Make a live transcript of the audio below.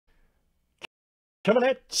Coming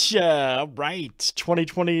at ya. All right.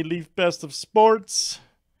 2020 Leaf Best of Sports.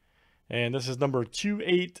 And this is number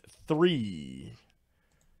 283.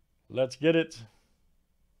 Let's get it.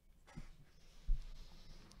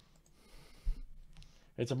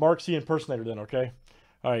 It's a Mark C impersonator then, okay?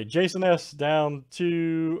 All right. Jason S. down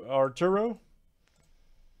to Arturo.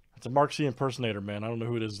 It's a Mark C impersonator, man. I don't know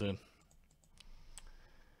who it is then.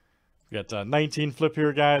 We got 19 flip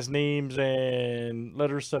here, guys. Names and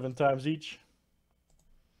letters 7 times each.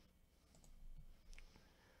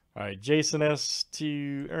 All right, Jason S.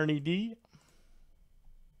 to Ernie D.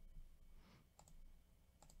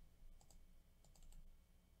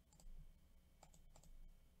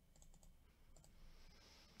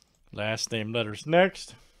 Last name letters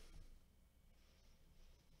next.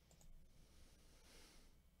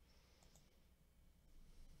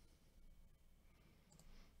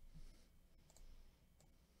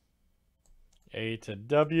 A to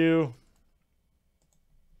W.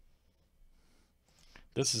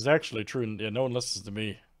 This is actually true. Yeah, no one listens to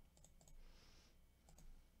me.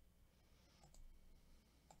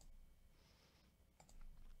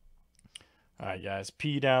 All right, guys.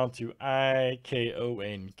 P down to I, K, O,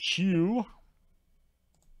 and Q.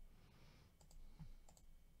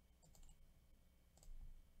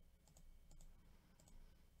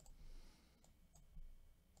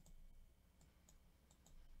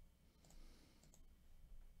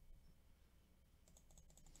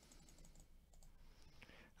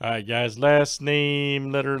 All right, guys. Last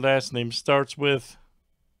name, letter, last name starts with.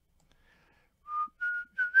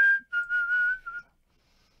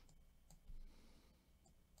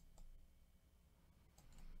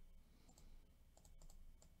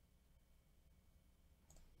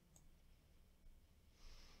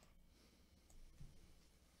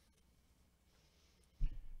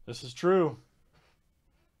 This is true.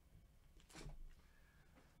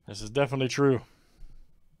 This is definitely true.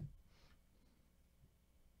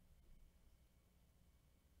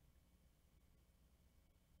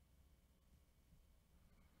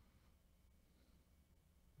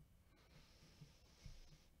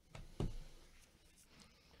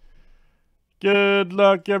 Good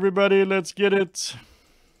luck, everybody. Let's get it.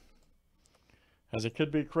 As it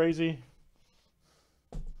could be crazy.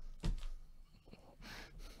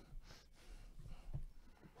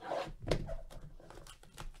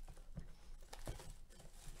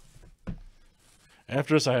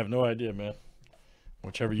 After this, I have no idea, man.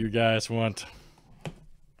 Whichever you guys want.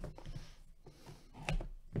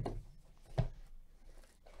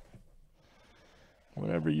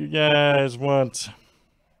 Whatever you guys want.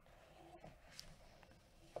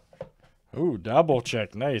 Ooh, double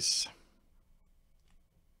check. Nice.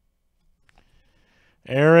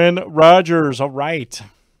 Aaron Rodgers. All right.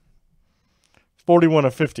 41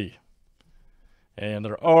 of 50. And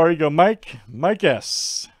there you go, Mike. Mike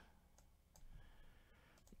S.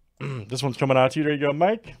 This one's coming out to you. There you go,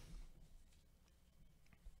 Mike.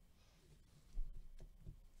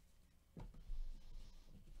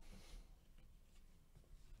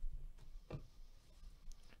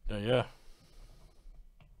 Yeah.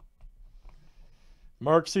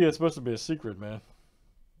 Mark C, it's supposed to be a secret, man.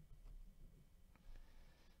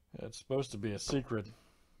 It's supposed to be a secret.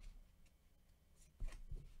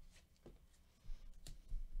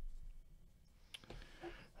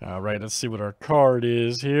 All right, let's see what our card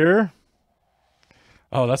is here.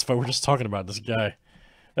 Oh, that's fine. We're just talking about this guy.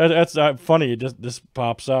 That's funny. This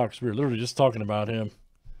pops out because we were literally just talking about him.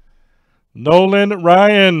 Nolan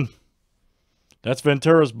Ryan. That's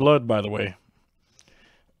Ventura's blood, by the way.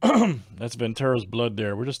 That's Ventura's blood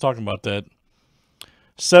there. We're just talking about that.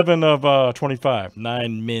 7 of 25.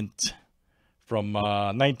 9 mint. From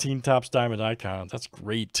 19 Topps Diamond Icons. That's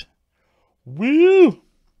great. Woo!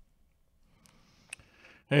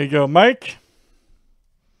 There you go, Mike.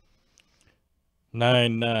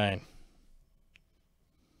 9-9.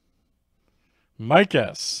 Mike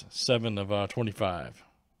S. 7 of 25.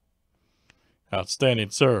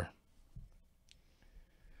 Outstanding, sir.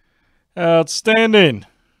 Outstanding.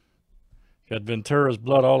 Got Ventura's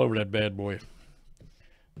blood all over that bad boy.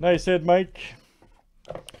 Nice hit, Mike.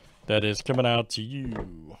 That is coming out to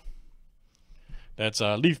you. That's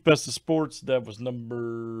Leaf Best of Sports. That was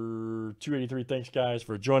number 283. Thanks, guys,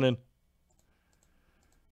 for joining.